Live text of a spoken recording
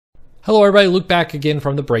Hello everybody, Luke back again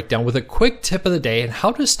from the breakdown with a quick tip of the day on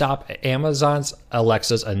how to stop Amazon's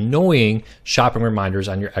Alexa's annoying shopping reminders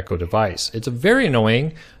on your Echo device. It's very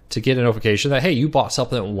annoying to get a notification that, hey, you bought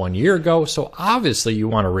something 1 year ago, so obviously you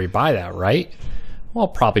want to rebuy that, right? Well,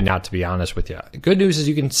 probably not, to be honest with you. The good news is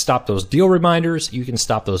you can stop those deal reminders, you can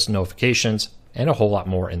stop those notifications, and a whole lot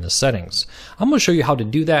more in the settings. I'm going to show you how to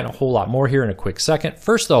do that and a whole lot more here in a quick second.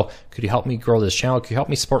 First though, could you help me grow this channel? Could you help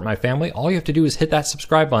me support my family? All you have to do is hit that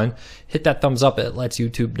subscribe button, hit that thumbs up. It lets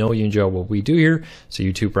YouTube know you enjoy what we do here, so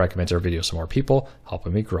YouTube recommends our videos to more people,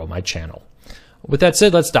 helping me grow my channel. With that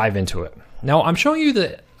said, let's dive into it. Now I'm showing you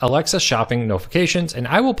the Alexa shopping notifications, and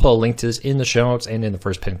I will put a link to this in the show notes and in the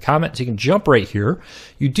first pinned comment, so you can jump right here.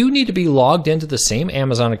 You do need to be logged into the same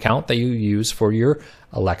Amazon account that you use for your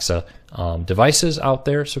Alexa devices out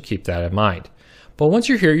there, so keep that in mind. But once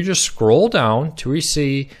you're here, you just scroll down to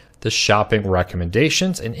see the shopping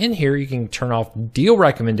recommendations, and in here you can turn off deal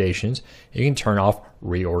recommendations, you can turn off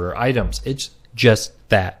reorder items. It's just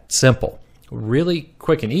that simple. Really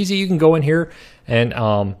quick and easy. You can go in here and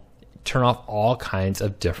turn off all kinds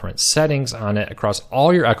of different settings on it across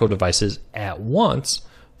all your Echo devices at once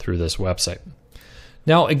through this website.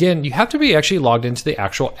 Now again, you have to be actually logged into the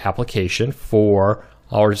actual application for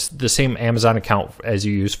or the same Amazon account as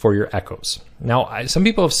you use for your Echoes. Now, some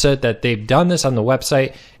people have said that they've done this on the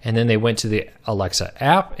website and then they went to the Alexa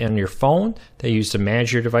app on your phone they use to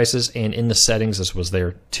manage your devices, and in the settings this was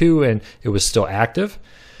there too and it was still active.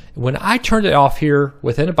 When I turned it off here,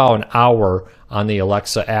 within about an hour on the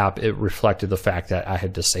Alexa app, it reflected the fact that I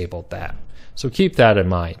had disabled that. So keep that in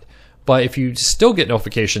mind. But if you still get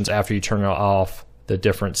notifications after you turn off the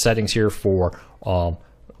different settings here for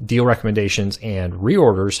deal recommendations and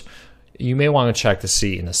reorders, you may want to check to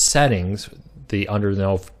see in the settings,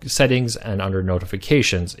 settings and under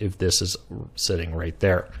notifications, if this is sitting right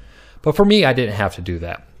there. But for me, I didn't have to do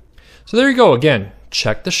that. So there you go. Again,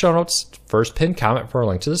 check the show notes, first pinned comment for a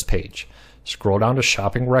link to this page. Scroll down to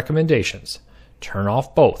shopping recommendations, turn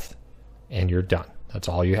off both, and you're done. That's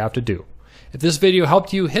all you have to do. If this video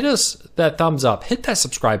helped you, hit us that thumbs up, hit that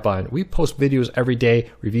subscribe button. We post videos every day,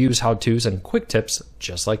 reviews, how-tos, and quick tips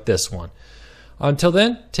just like this one. Until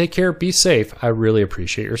then, take care, be safe. I really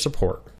appreciate your support.